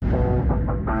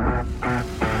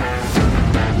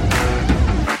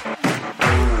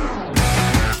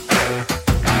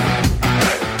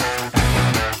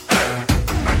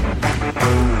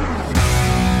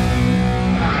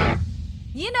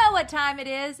it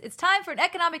is. It's time for an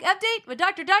economic update with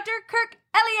Dr. Kirk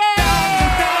Elliott.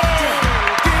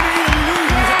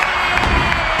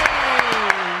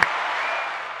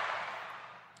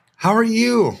 How are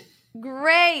you?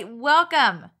 Great.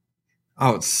 Welcome.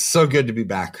 Oh, it's so good to be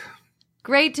back.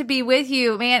 Great to be with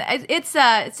you, man. It's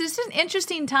just an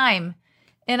interesting time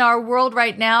in our world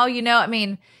right now. You know, I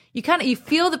mean, you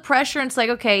feel the pressure, and it's like,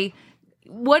 okay,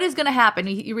 what is going to happen?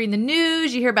 You read the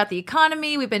news, you hear about the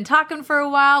economy. We've been talking for a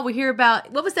while. We hear about,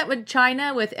 what was that with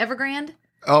China, with Evergrande?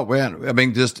 Oh, man. I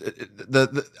mean, just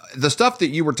the stuff that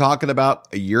you were talking about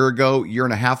a year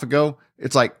and a half ago,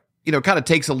 it's like, you know, kind of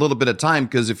takes a little bit of time,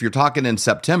 because if you're talking in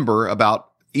September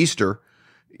about Easter,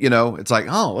 you know, it's like,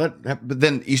 but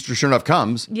then Easter sure enough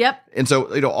comes. Yep. And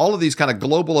so, you know, all of these kind of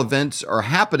global events are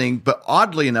happening, but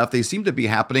oddly enough, they seem to be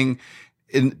happening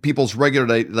in people's regular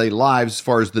day lives as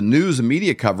far as the news and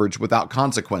media coverage without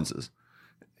consequences,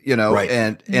 you know, right.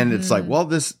 and it's like,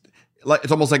 well, it's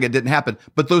almost like it didn't happen,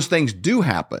 but those things do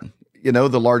happen. You know,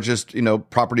 the largest, you know,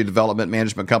 property development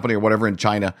management company or whatever in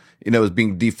China, you know, is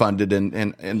being defunded.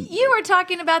 And you were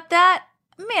talking about that,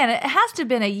 man, it has to have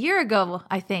been a year ago,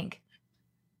 I think.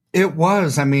 It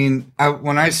was. I mean,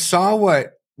 when I saw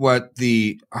what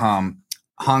the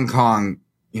Hong Kong,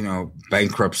 you know,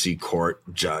 bankruptcy court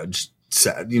judge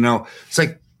said, you know, it's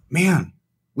like, man,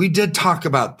 we did talk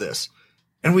about this,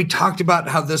 and we talked about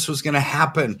how this was going to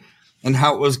happen and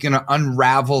how it was going to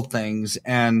unravel things.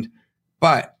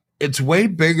 But it's way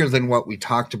bigger than what we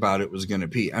talked about it was going to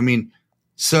be. I mean,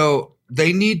 so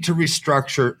they need to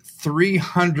restructure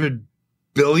 $300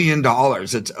 billion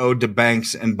it's owed to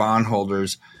banks and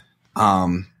bondholders. I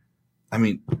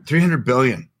mean, $300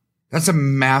 billion. That's a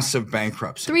massive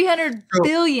bankruptcy. $300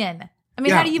 billion. I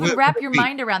mean, yeah, how do you even wrap your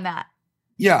mind around that?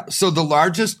 Yeah. So the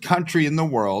largest country in the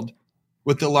world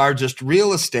with the largest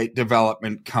real estate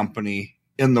development company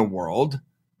in the world,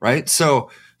 right?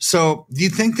 So do you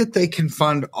think that they can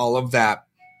fund all of that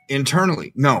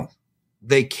internally? No,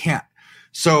 they can't.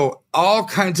 So all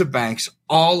kinds of banks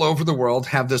all over the world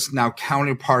have this now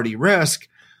counterparty risk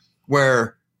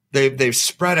where they've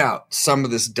spread out some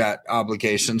of this debt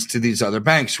obligations to these other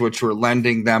banks, which were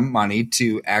lending them money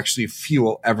to actually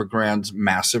fuel Evergrande's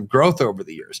massive growth over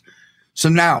the years. So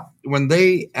now when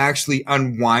they actually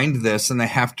unwind this and they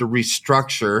have to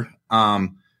restructure,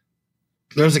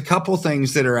 there's a couple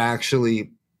things that are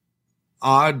actually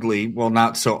oddly, well,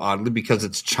 not so oddly because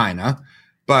it's China,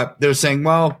 but they're saying,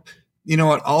 well, you know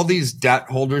what, all these debt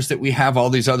holders that we have, all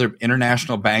these other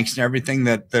international banks and everything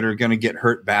that are going to get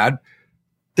hurt bad,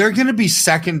 they're going to be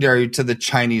secondary to the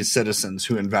Chinese citizens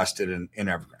who invested in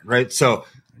Evergrande, right? So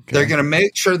they're going to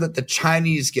make sure that the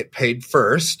Chinese get paid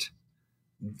first.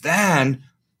 Then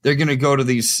they're going to go to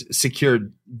these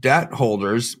secured debt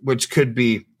holders, which could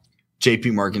be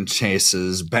JP Morgan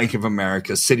Chase's, Bank of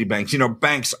America, Citibanks, you know,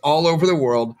 banks all over the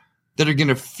world that are going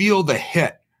to feel the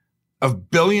hit of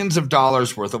billions of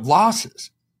dollars worth of losses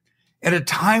at a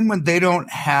time when they don't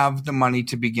have the money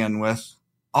to begin with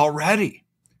already,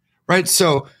 right?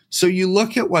 So you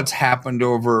look at what's happened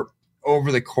over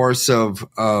the course of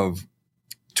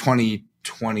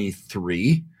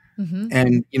 2023,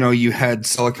 and, you know, you had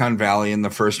Silicon Valley in the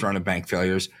first round of bank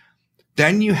failures.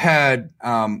 Then you had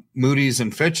Moody's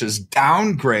and Fitch's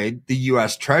downgrade the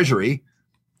U.S. Treasury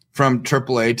from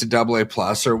AAA to AA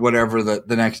plus or whatever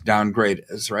the next downgrade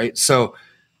is, right? So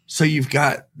you've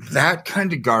got that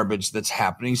kind of garbage that's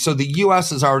happening. So the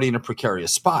U.S. is already in a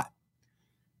precarious spot.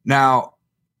 Now,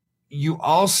 you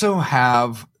also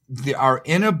have our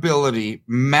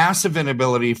massive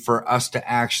inability for us to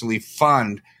actually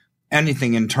fund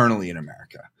anything internally in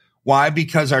America. Why?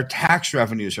 Because our tax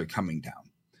revenues are coming down.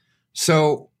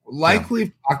 So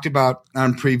we've talked about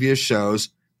on previous shows,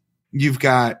 you've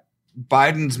got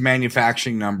Biden's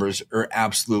manufacturing numbers are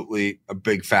absolutely a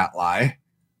big fat lie,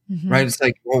 right? It's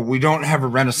like, well, we don't have a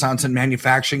renaissance in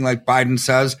manufacturing like Biden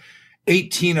says.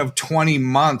 18 of 20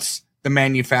 months, the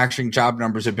manufacturing job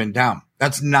numbers have been down.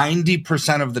 That's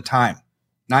 90% of the time.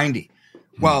 90.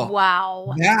 Well,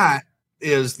 wow. That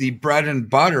is the bread and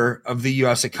butter of the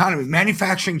U.S. economy.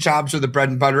 Manufacturing jobs are the bread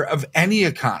and butter of any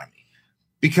economy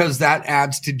because that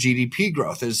adds to GDP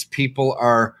growth as people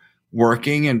are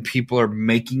working and people are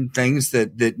making things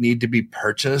that need to be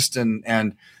purchased.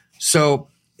 And so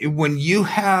when you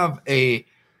have a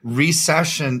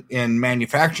recession in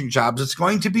manufacturing jobs, it's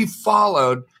going to be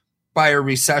followed by a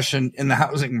recession in the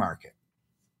housing market.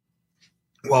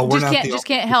 Well, we're just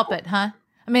can't help it, huh?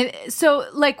 I mean, so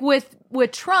like with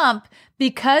Trump,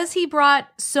 because he brought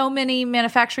so many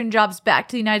manufacturing jobs back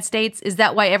to the United States, is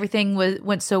that why everything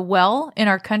went so well in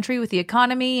our country with the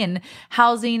economy and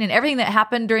housing and everything that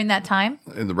happened during that time?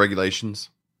 And the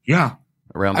regulations. Yeah.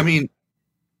 Around I mean,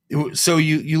 So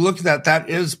you look at that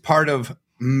is part of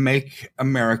Make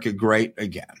America Great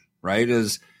Again, right?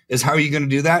 Is how are you going to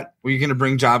do that? Well, you're going to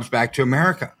bring jobs back to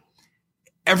America.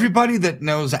 Everybody that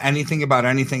knows anything about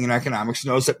anything in economics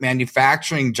knows that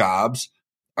manufacturing jobs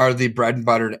are the bread and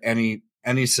butter to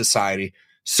any society.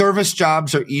 Service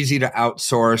jobs are easy to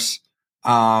outsource.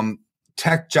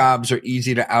 Tech jobs are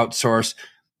easy to outsource.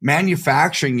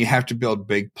 Manufacturing, you have to build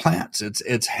big plants.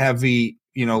 It's heavy,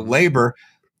 labor.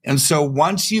 And so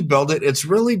once you build it, it's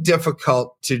really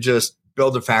difficult to just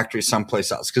build a factory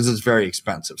someplace else because it's very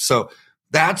expensive. So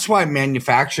that's why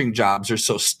manufacturing jobs are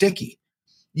so sticky.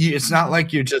 It's not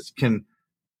like you just can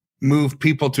move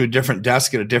people to a different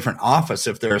desk at a different office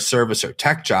if they're a service or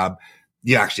tech job.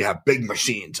 You actually have big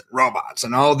machines and robots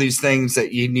and all these things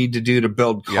that you need to do to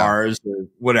build cars or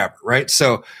whatever, right?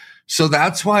 So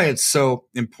that's why it's so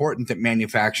important that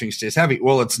manufacturing stays heavy.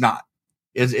 Well, it's not.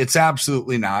 It's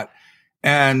absolutely not.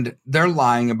 And they're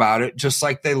lying about it, just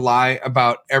like they lie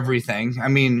about everything. I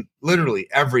mean, literally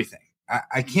everything.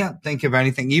 I can't think of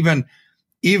anything, even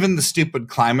the stupid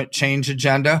climate change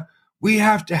agenda. We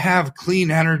have to have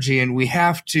clean energy and we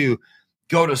have to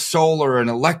go to solar and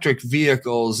electric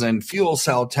vehicles and fuel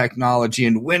cell technology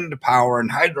and wind power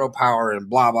and hydropower and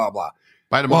blah, blah, blah.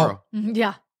 By tomorrow. Well,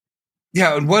 yeah.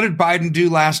 Yeah. And what did Biden do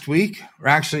last week, or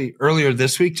actually earlier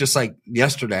this week, just like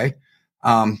yesterday?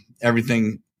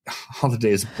 Everything, all the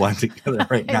days blend together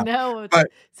right now. I know. It's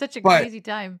such a crazy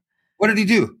time. What did he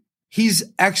do? He's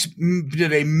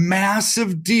did a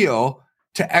massive deal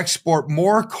to export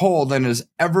more coal than has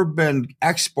ever been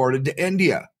exported to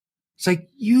India. It's like,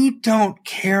 you don't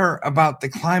care about the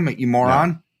climate, you moron.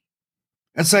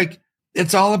 No. It's like,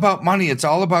 it's all about money. It's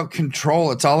all about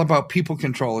control. It's all about people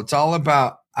control. It's all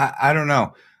about, I don't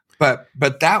know. But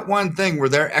that one thing where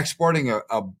they're exporting a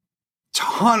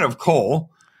ton of coal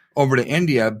over to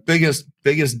India, biggest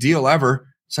deal ever.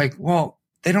 It's like, well,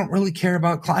 they don't really care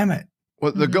about climate.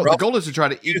 Well, the goal is to try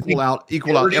to equal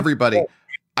out everybody.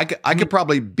 I could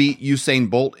probably beat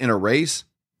Usain Bolt in a race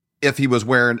if he was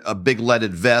wearing a big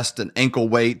leaded vest and ankle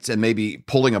weights and maybe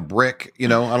pulling a brick. I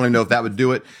don't even know if that would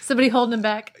do it. Somebody holding him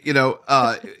back.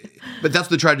 But that's what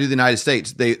they try to do in the United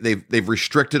States. They've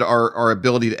restricted our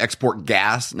ability to export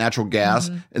gas, natural gas,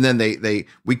 and then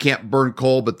we can't burn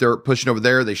coal, but they're pushing over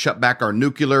there. They shut back our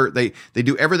nuclear. They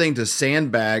do everything to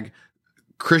sandbag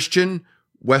Christian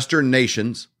Western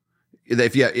nations.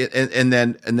 And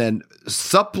then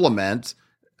supplement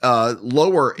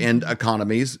lower end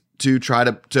economies to try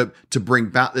to bring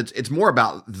back. It's more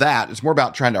about that. It's more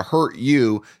about trying to hurt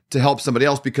you to help somebody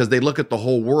else because they look at the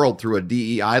whole world through a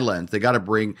DEI lens. They got to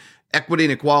bring equity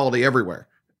and equality everywhere.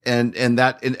 And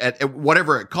that at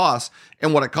whatever it costs.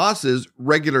 And what it costs is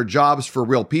regular jobs for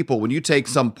real people. When you take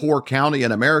some poor county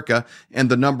in America and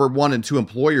the number 1 and 2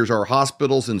 employers are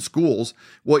hospitals and schools,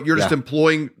 well, you're just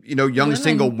employing, young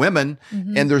single women,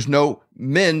 and there's no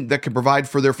men that can provide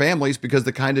for their families because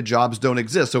the kind of jobs don't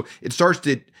exist. So it starts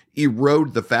to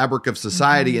erode the fabric of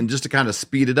society. And just to kind of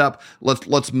speed it up,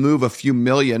 let's move a few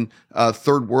million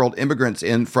third world immigrants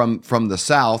in from the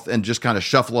South and just kind of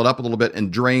shuffle it up a little bit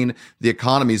and drain the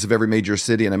economies of every major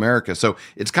city in America. So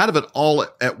it's kind of an all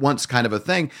at once kind of a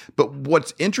thing. But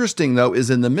what's interesting though is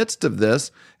in the midst of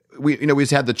this, we've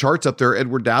had the charts up there.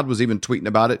 Edward Dowd was even tweeting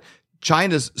about it.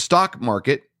 China's stock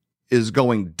market is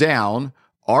going down.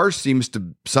 Ours seems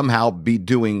to somehow be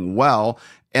doing well.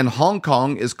 And Hong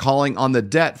Kong is calling on the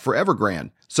debt for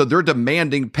Evergrande. So they're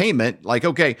demanding payment. Like,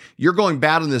 okay, you're going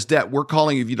bad on this debt. We're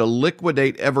calling you to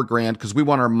liquidate Evergrande because we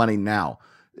want our money now.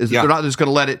 They're not just going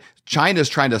to let it. China's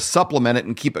trying to supplement it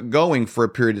and keep it going for a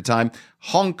period of time.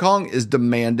 Hong Kong is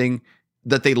demanding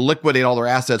that they liquidate all their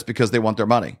assets because they want their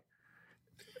money.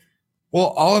 Well,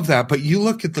 all of that. But you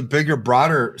look at the bigger,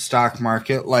 broader stock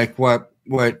market, like what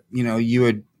you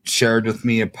had shared with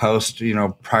me a post,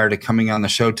 prior to coming on the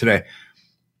show today.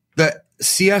 The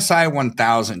CSI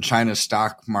 1000, China's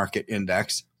stock market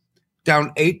index,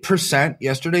 down 8%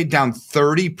 yesterday, down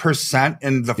 30%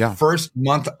 in the first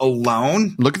month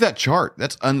alone. Look at that chart.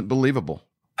 That's unbelievable.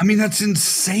 I mean, that's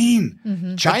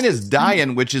insane. China's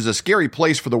dying, which is a scary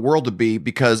place for the world to be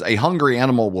because a hungry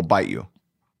animal will bite you.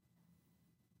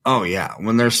 Oh, yeah.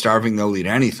 When they're starving, they'll eat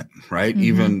anything, right?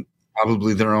 Even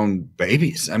probably their own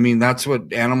babies. I mean, that's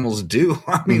what animals do.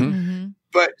 I mean,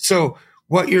 but so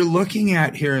what you're looking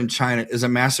at here in China is a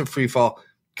massive free fall.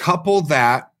 Couple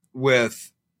that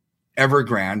with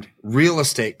Evergrande, real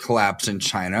estate collapse in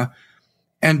China.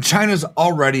 And China's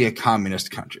already a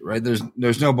communist country, right?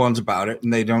 There's no bones about it,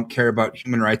 and they don't care about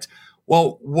human rights.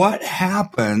 Well, what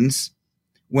happens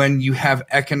when you have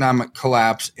economic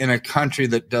collapse in a country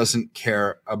that doesn't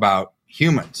care about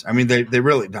humans? I mean, they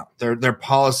really don't. Their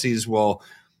policies will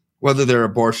whether they're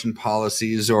abortion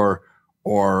policies or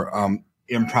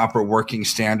improper working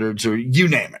standards or you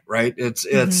name it, right? It's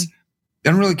they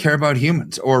don't really care about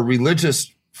humans or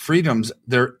religious freedoms.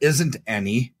 There isn't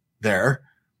any there,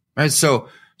 right? So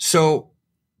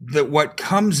that what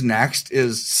comes next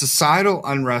is societal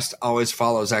unrest always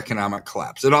follows economic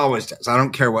collapse. It always does. I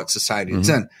don't care what society it's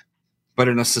in, but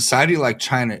in a society like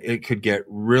China, it could get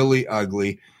really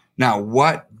ugly. Now,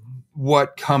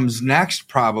 what comes next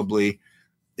probably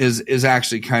is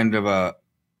actually kind of a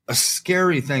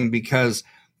scary thing, because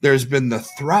there's been the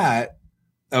threat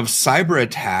of cyber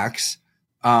attacks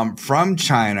from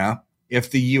China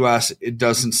if the U.S. it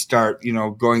doesn't start,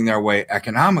 going their way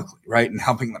economically, right, and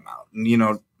helping them out,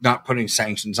 and not putting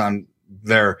sanctions on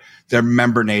their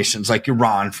member nations like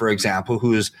Iran, for example,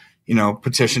 who is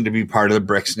petitioned to be part of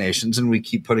the BRICS nations, and we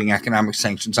keep putting economic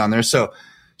sanctions on there.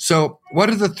 So what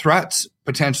are the threats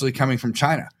potentially coming from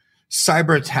China?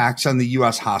 Cyber attacks on the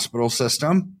U.S. hospital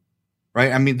system,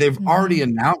 right? I mean, they've already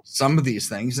announced some of these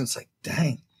things. And it's like,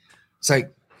 dang, it's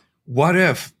like, what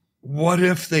if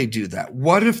they do that?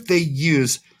 What if they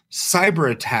use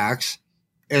cyber attacks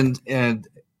and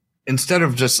instead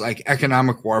of just like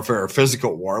economic warfare or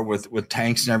physical war with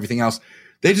tanks and everything else,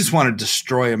 they just want to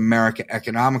destroy America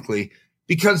economically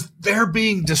because they're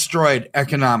being destroyed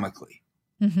economically,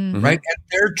 right? And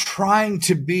they're trying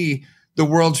to be the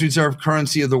world's reserve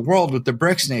currency of the world with the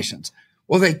BRICS nations.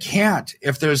 Well, they can't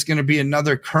if there's going to be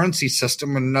another currency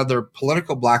system and another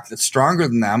political bloc that's stronger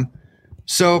than them.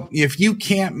 So if you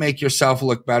can't make yourself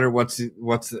look better, what's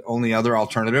the only other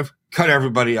alternative? Cut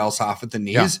everybody else off at the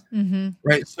knees,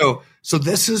 right? So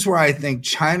this is where I think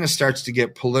China starts to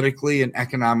get politically and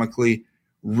economically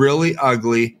really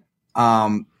ugly,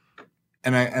 and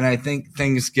I think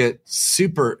things get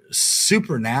super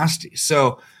nasty.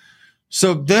 So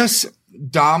this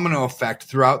domino effect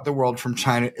throughout the world from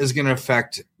China is going to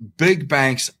affect big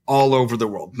banks all over the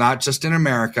world, not just in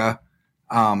America,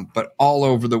 but all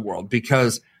over the world,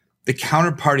 because the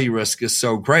counterparty risk is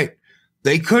so great.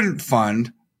 They couldn't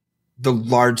fund the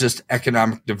largest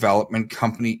economic development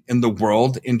company in the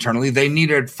world internally. They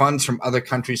needed funds from other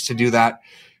countries to do that.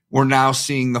 We're now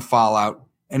seeing the fallout.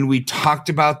 And we talked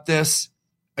about this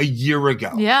a year ago,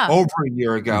 over a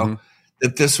year ago,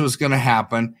 that this was going to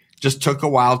happen. Just took a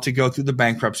while to go through the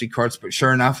bankruptcy courts, but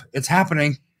sure enough, it's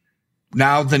happening.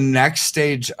 Now, the next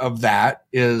stage of that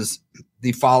is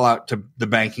the fallout to the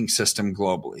banking system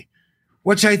globally,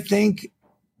 which I think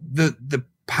the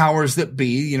powers that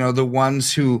be, the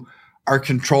ones who are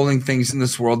controlling things in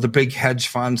this world, the big hedge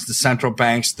funds, the central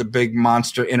banks, the big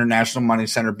monster international money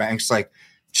center banks like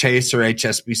Chase or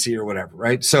HSBC or whatever,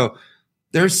 right? So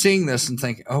they're seeing this and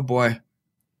thinking, oh boy,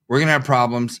 we're going to have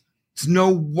problems. It's no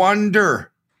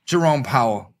wonder Jerome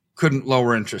Powell couldn't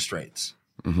lower interest rates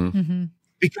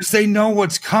because they know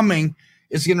what's coming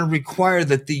is going to require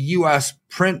that the U.S.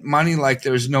 print money like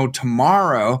there's no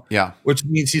tomorrow, which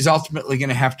means he's ultimately going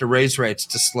to have to raise rates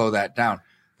to slow that down.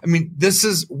 I mean, this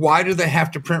is why do they have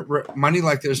to print money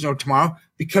like there's no tomorrow?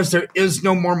 Because there is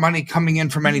no more money coming in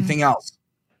from anything else.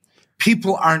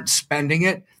 People aren't spending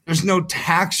it. There's no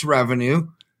tax revenue,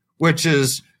 which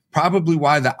is probably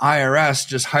why the IRS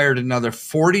just hired another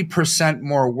 40%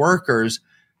 more workers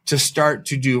to start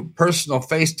to do personal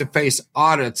face-to-face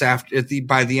audits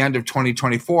by the end of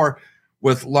 2024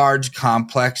 with large,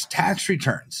 complex tax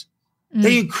returns.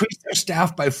 They increased their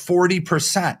staff by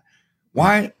 40%.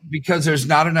 Why? Because there's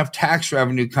not enough tax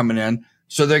revenue coming in.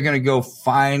 So they're going to go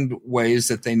find ways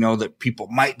that they know that people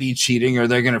might be cheating, or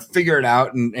they're going to figure it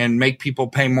out and make people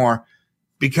pay more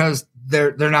because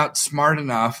they're not smart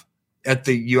enough at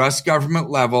the U.S. government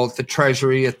level, at the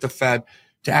Treasury, at the Fed,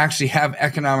 to actually have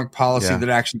economic policy that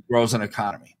actually grows an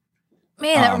economy.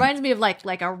 Man, that reminds me of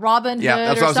like a Robin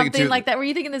Hood or something like that. Were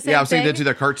you thinking the same thing? Yeah, I was thinking that to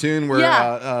the cartoon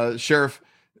where Sheriff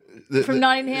from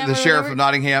Nottingham, the sheriff of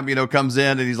Nottingham, comes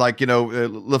in and he's like,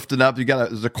 lifting up.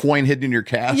 There's a coin hidden in your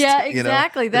cast. Yeah,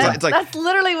 exactly. That's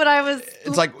literally what I was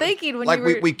thinking when you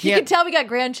were. We can't, you can tell we got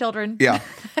grandchildren. Yeah,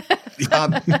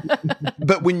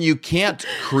 but when you can't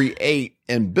create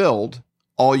and build,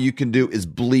 all you can do is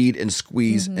bleed and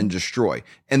squeeze and destroy,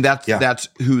 and that's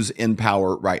who's in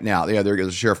power right now. Yeah, there goes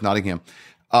the sheriff of Nottingham.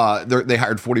 They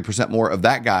hired 40% more of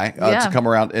that guy to come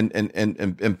around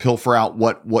and pilfer out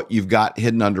what you've got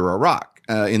hidden under a rock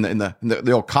in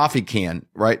the old coffee can,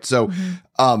 right? So,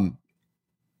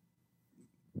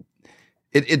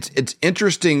 it's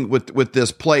interesting with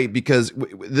this play because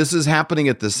this is happening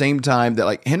at the same time that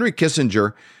like Henry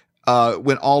Kissinger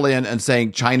went all in and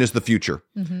saying China's the future.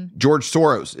 George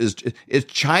Soros is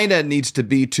China needs to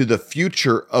be to the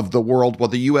future of the world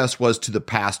what the U.S. was to the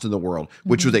past of the world,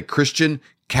 which was a Christian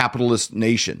capitalist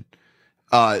nation.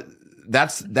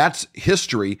 That's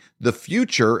history. The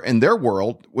future in their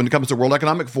world, when it comes to World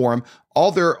Economic Forum,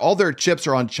 all their chips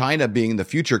are on China being the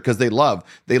future because they love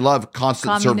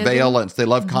constant surveillance. They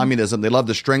love communism. They love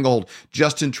the stranglehold.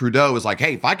 Justin Trudeau is like,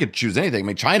 hey, if I could choose anything, I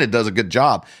mean, China does a good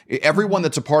job. Everyone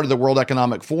that's a part of the World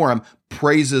Economic Forum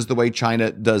praises the way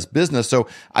China does business. So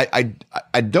I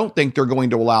don't think they're going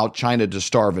to allow China to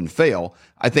starve and fail.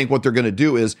 I think what they're going to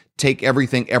do is take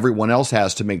everything everyone else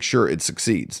has to make sure it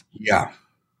succeeds. Yeah.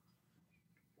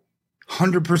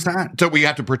 100%. So we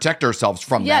have to protect ourselves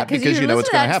from that because you know it's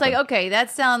going to happen. It's like, okay, that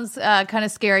sounds kind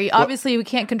of scary. Obviously, we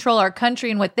can't control our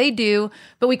country and what they do,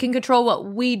 but we can control what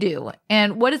we do.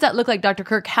 And what does that look like, Dr.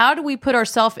 Kirk? How do we put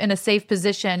ourselves in a safe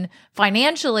position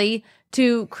financially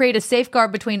to create a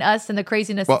safeguard between us and the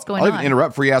craziness that's going on? I'll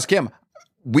interrupt before you ask him.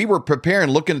 We were preparing,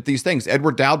 looking at these things.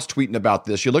 Edward Dowd's tweeting about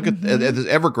this. You look at this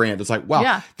Evergrande. It's like,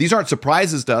 wow, these aren't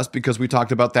surprises to us because we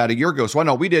talked about that a year ago. So I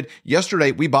know we did.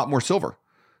 Yesterday, we bought more silver.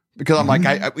 Because I'm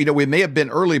like, we may have been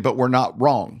early, but we're not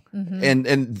wrong.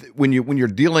 And when you're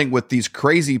dealing with these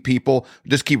crazy people,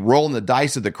 just keep rolling the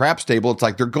dice at the craps table. It's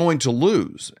like they're going to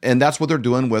lose, and that's what they're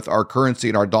doing with our currency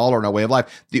and our dollar and our way of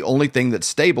life. The only thing that's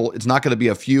stable, it's not going to be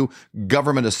a few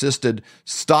government assisted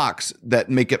stocks that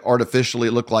make it artificially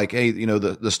look like, hey,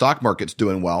 the stock market's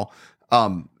doing well.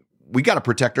 We got to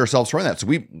protect ourselves from that. So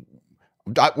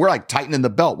we're like tightening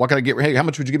the belt. What can I get? Hey, how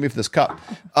much would you give me for this cup?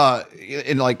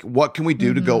 And like, what can we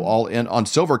do to go all in on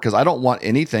silver? Because I don't want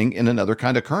anything in another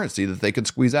kind of currency that they could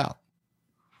squeeze out.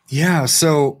 Yeah.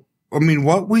 So, I mean,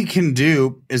 what we can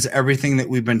do is everything that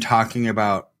we've been talking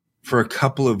about for a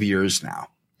couple of years now.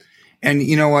 And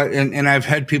you know what? And I've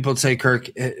had people say, Kirk,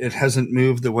 it hasn't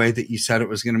moved the way that you said it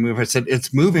was going to move. I said,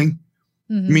 it's moving.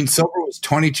 I mean, silver was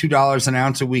 $22 an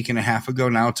ounce a week and a half ago.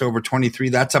 Now it's over 23.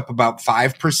 That's up about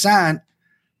 5%.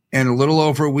 In a little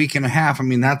over a week and a half. I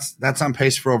mean, that's on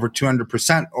pace for over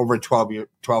 200% over a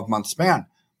 12-month span.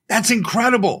 That's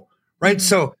incredible, right?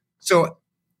 So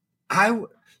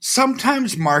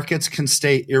sometimes markets can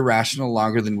stay irrational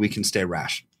longer than we can stay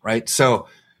rational, right? So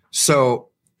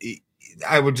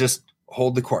I would just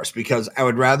hold the course because I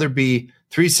would rather be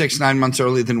 3, 6, 9 months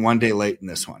early than one day late in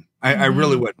this one. I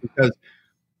really would, because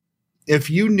if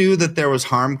you knew that there was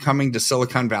harm coming to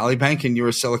Silicon Valley Bank and you were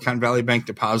a Silicon Valley Bank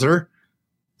depositor,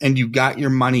 and you got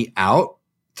your money out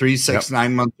 3, 6,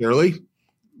 9 months early,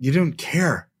 you didn't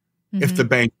care if the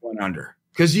bank went under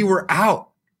because you were out,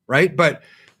 right? But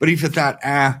if you thought,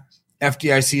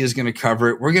 FDIC is going to cover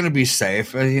it, we're going to be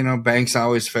safe. Banks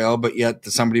always fail, but yet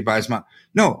somebody buys them out.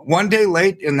 No, one day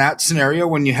late in that scenario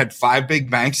when you had 5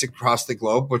 big banks across the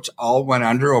globe, which all went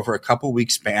under over a couple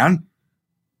weeks span,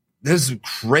 this is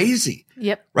crazy.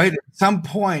 Yep. Right? At some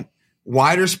point,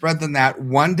 wider spread than that,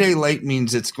 one day late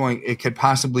means it could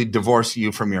possibly divorce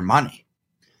you from your money.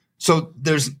 So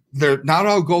not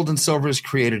all gold and silver is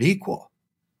created equal,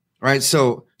 right?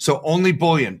 So only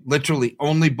bullion, literally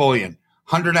only bullion,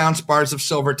 100-ounce bars of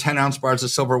silver, 10-ounce bars of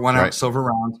silver, 1-ounce silver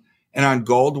rounds. And on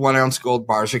gold, 1-ounce gold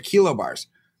bars are kilo bars.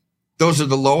 Those are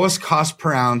the lowest cost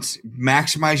per ounce.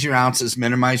 Maximize your ounces,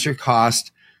 minimize your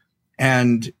cost.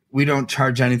 And we don't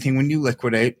charge anything when you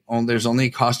liquidate. There's only a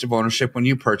cost of ownership when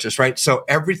you purchase, right? So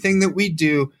everything that we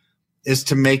do is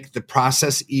to make the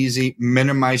process easy,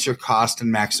 minimize your cost,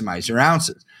 and maximize your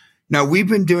ounces. Now, we've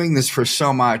been doing this for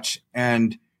so much,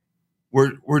 and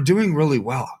we're doing really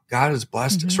well. God has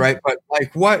blessed us, right? But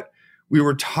like what we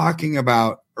were talking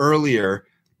about earlier,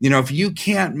 if you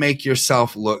can't make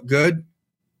yourself look good,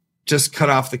 just cut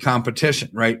off the competition,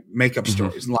 right? Make up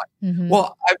stories.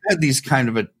 Well, I've had these kind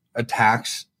of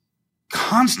attacks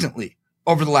constantly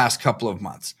over the last couple of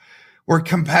months where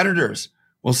competitors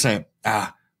will say,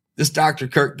 this Dr.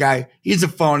 Kirk guy, he's a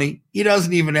phony. He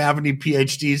doesn't even have any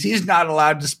PhDs. He's not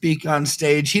allowed to speak on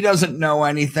stage. He doesn't know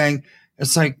anything.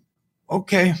 It's like,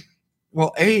 okay,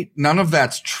 well, A, none of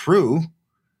that's true.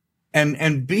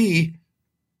 And B,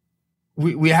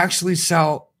 we actually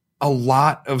sell a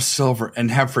lot of silver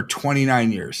and have for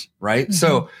 29 years, right?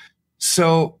 So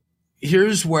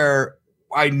here's where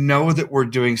I know that we're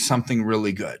doing something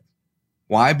really good.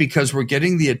 Why? Because we're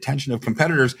getting the attention of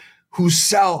competitors who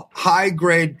sell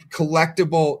high-grade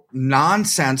collectible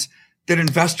nonsense that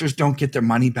investors don't get their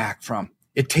money back from.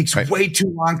 It takes way too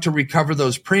long to recover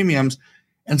those premiums.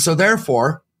 And so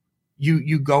therefore,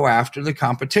 you go after the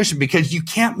competition because you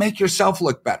can't make yourself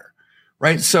look better,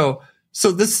 right? So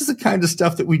this is the kind of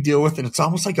stuff that we deal with, and it's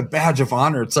almost like a badge of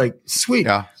honor. It's like, sweet,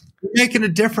 we're making a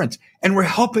difference, and we're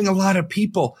helping a lot of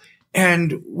people.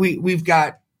 And we've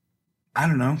got,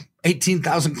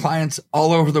 18,000 clients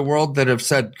all over the world that have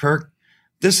said, Kirk,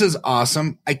 this is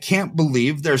awesome. I can't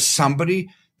believe there's somebody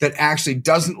that actually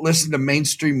doesn't listen to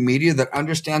mainstream media, that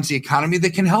understands the economy,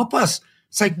 that can help us.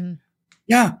 It's like,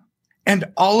 yeah. And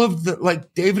all of the,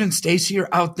 like David and Stacy are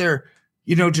out there,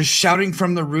 just shouting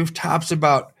from the rooftops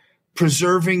about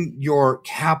preserving your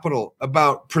capital,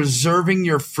 about preserving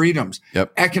your freedoms,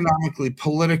 economically,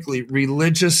 politically,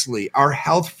 religiously, our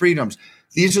health freedoms.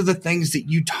 These are the things that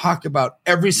you talk about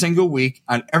every single week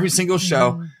on every single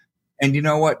show. And you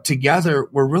know what? Together,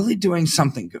 we're really doing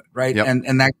something good, right?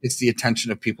 And that gets the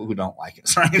attention of people who don't like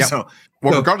us, right? So,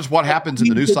 regardless of what happens in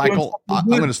the news cycle, I'm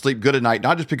going to sleep good at night,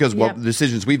 not just because of the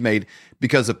decisions we've made,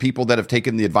 because of people that have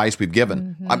taken the advice we've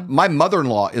given. My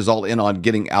mother-in-law is all in on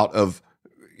getting out of,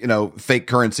 fake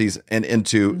currencies and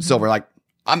into silver. Like,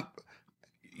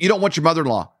 you don't want your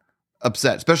mother-in-law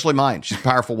upset, especially mine. She's a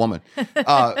powerful woman.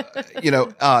 Like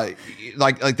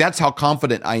that's how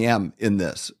confident I am in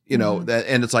this, that,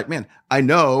 and it's like, man, I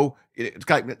know it's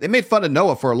like, they made fun of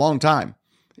Noah for a long time,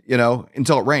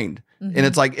 until it rained. And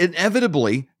it's like,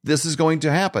 inevitably this is going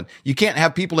to happen. You can't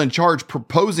have people in charge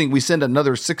proposing we send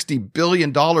another $60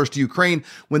 billion to Ukraine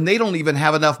when they don't even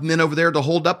have enough men over there to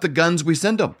hold up the guns we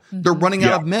send them. They're running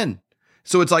out of men.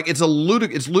 So it's like, it's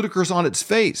ludicrous on its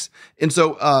face. And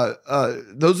so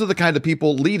those are the kind of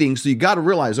people leading. So you got to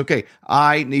realize, okay,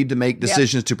 I need to make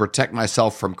decisions to protect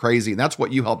myself from crazy. And that's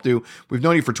what you help do. We've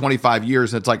known you for 25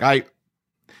 years. And it's like,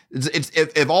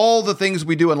 if all the things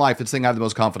we do in life, it's the thing I have the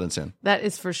most confidence in. That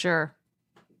is for sure.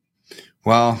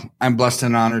 Well, I'm blessed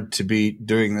and honored to be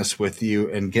doing this with you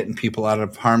and getting people out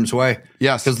of harm's way.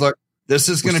 Yes. Because look, this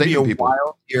is going to be a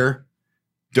wild year.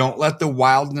 Don't let the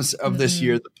wildness of this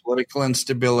year, the political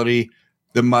instability,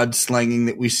 the mudslinging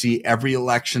that we see every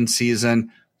election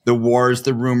season, the wars,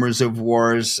 the rumors of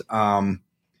wars, and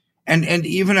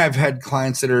even I've had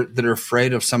clients that are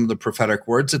afraid of some of the prophetic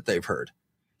words that they've heard.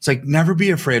 It's like, never be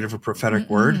afraid of a prophetic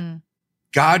word.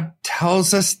 God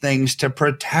tells us things to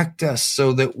protect us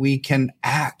so that we can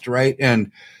act, right?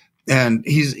 And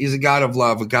he's a God of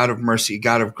love, a God of mercy, a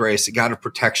God of grace, a God of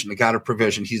protection, a God of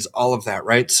provision. He's all of that,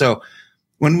 right? So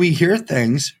when we hear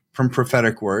things from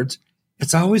prophetic words,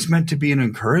 it's always meant to be an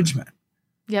encouragement,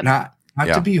 not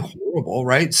to be horrible,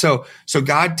 right? So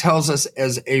God tells us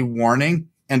as a warning,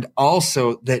 and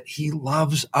also that he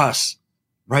loves us,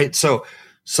 right? So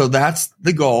that's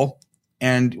the goal.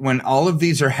 And when all of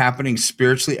these are happening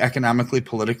spiritually, economically,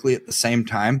 politically at the same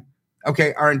time,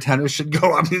 okay, our antennas should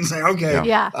go up and say,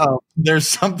 okay, there's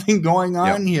something going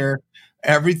on here.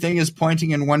 Everything is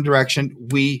pointing in one direction.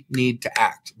 We need to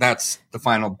act. That's the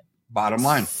final bottom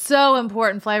line. So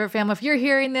important, Flyover family. If you're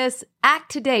hearing this,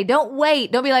 act today. Don't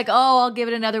wait. Don't be like, oh, I'll give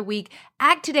it another week.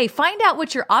 Act today. Find out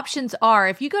what your options are.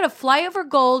 If you go to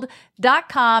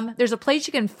flyovergold.com, there's a place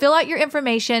you can fill out your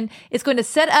information. It's going to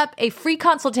set up a free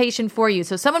consultation for you.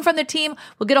 So someone from the team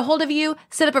will get a hold of you,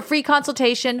 set up a free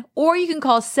consultation, or you can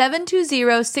call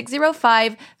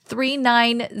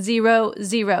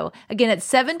 720-605-3900. Again,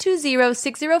 it's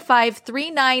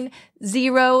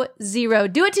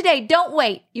 720-605-3900. Do it today. Don't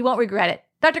wait. You won't regret it.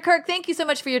 Dr. Kirk, thank you so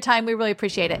much for your time. We really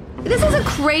appreciate it. This is a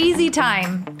crazy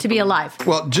time to be alive.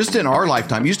 Well, just in our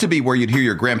lifetime, used to be where you'd hear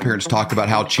your grandparents talk about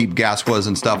how cheap gas was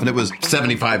and stuff, and it was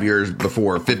 75 years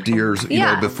before, 50 years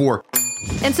before.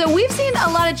 And so we've seen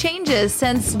a lot of changes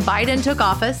since Biden took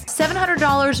office.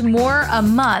 $700 more a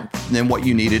month than what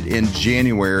you needed in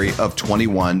January of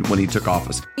 21 when he took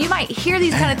office. You might hear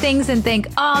these kind of things and think,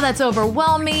 oh, that's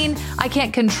overwhelming. I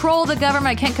can't control the government.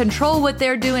 I can't control what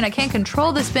they're doing. I can't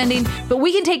control the spending, but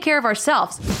we can take care of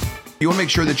ourselves. You want to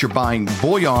make sure that you're buying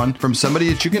bullion from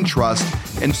somebody that you can trust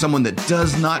and someone that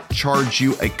does not charge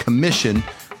you a commission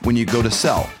when you go to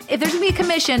sell. If there's going to be a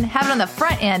commission, have it on the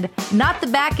front end, not the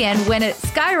back end when it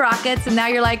skyrockets and now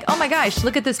you're like, oh my gosh,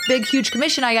 look at this big, huge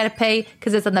commission I got to pay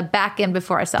because it's on the back end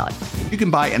before I sell it. You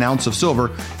can buy an ounce of silver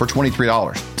for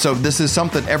 $23. So this is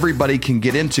something everybody can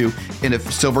get into. And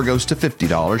if silver goes to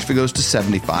 $50, if it goes to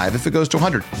 $75, if it goes to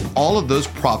 $100, all of those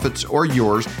profits are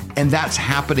yours. And that's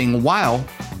happening while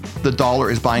the dollar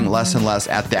is buying less and less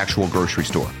at the actual grocery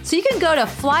store. So you can go to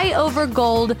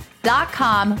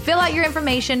flyovergold.com, fill out your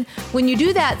information. When you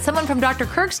do that, someone from Dr.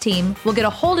 Kirk's team will get a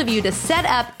hold of you to set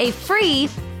up a free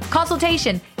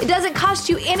consultation. It doesn't cost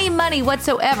you any money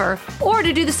whatsoever. Or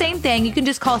to do the same thing, you can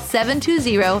just call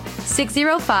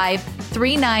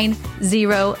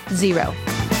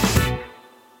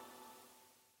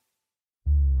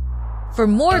 720-605-3900. For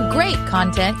more great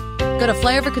content, go to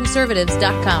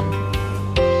flyoverconservatives.com.